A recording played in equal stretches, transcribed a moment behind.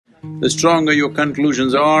the stronger your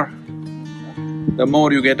conclusions are, the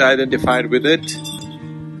more you get identified with it,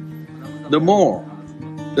 the more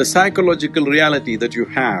the psychological reality that you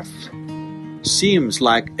have seems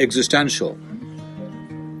like existential.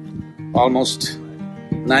 Almost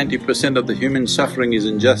 90% of the human suffering is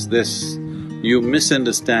in just this. You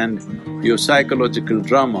misunderstand your psychological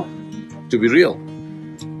drama to be real.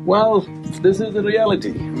 Well, this is the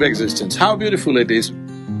reality of existence, how beautiful it is.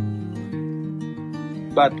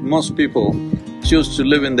 But most people choose to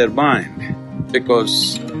live in their mind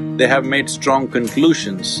because they have made strong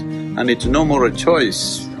conclusions and it's no more a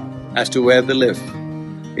choice as to where they live.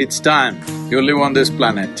 It's time you live on this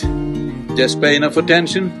planet. Just pay enough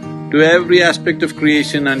attention to every aspect of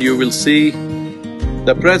creation and you will see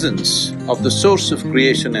the presence of the source of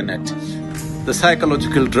creation in it. The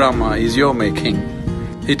psychological drama is your making.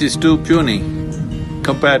 It is too puny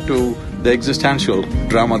compared to the existential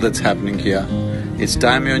drama that's happening here. It's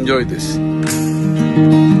time you enjoy this.